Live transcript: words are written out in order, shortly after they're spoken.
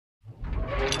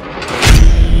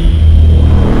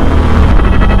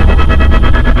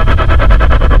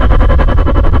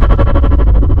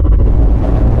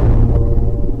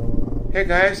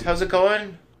guys, how's it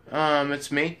going?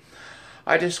 It's me.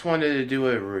 I just wanted to do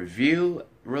a review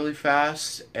really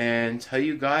fast and tell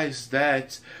you guys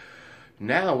that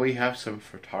now we have some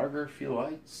photography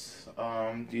lights.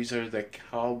 These are the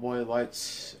cowboy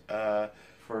lights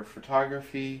for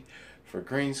photography, for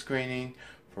green screening,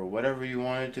 for whatever you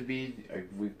want it to be.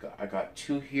 I got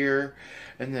two here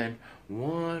and then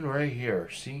one right here.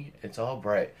 See, it's all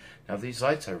bright. Now these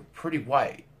lights are pretty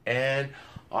white and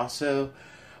also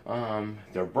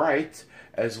they're bright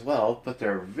as well, but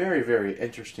they're very, very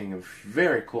interesting and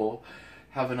very cool.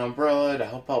 Have an umbrella to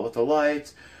help out with the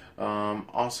lights.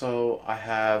 Also, I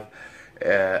have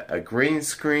a green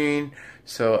screen,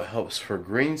 so it helps for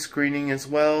green screening as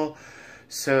well.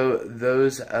 So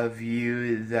those of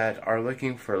you that are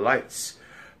looking for lights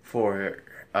for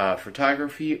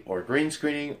photography or green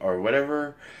screening or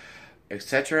whatever,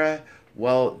 etc.,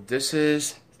 well, this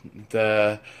is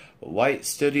the light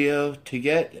studio to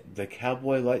get, the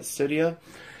Cowboy Light Studio,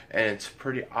 and it's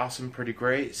pretty awesome, pretty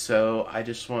great. So I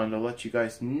just wanted to let you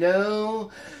guys know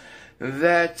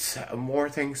that more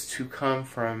things to come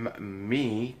from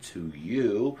me to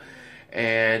you,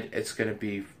 and it's gonna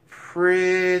be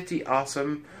pretty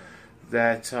awesome.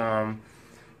 That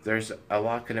there's a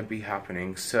lot gonna be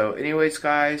happening. So anyways,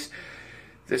 guys,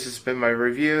 this has been my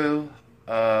review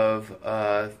of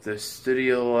the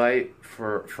studio light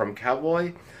from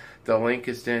Cowboy. The link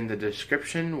is in the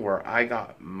description where I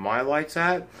got my lights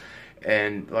at.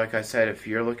 And like I said, if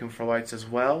you're looking for lights as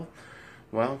well,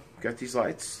 get these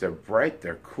lights. They're bright,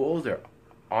 they're cool, they're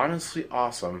honestly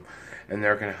awesome, and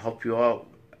they're going to help you out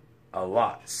a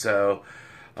lot. So,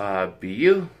 be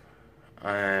you,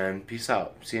 and peace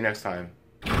out. See you next time.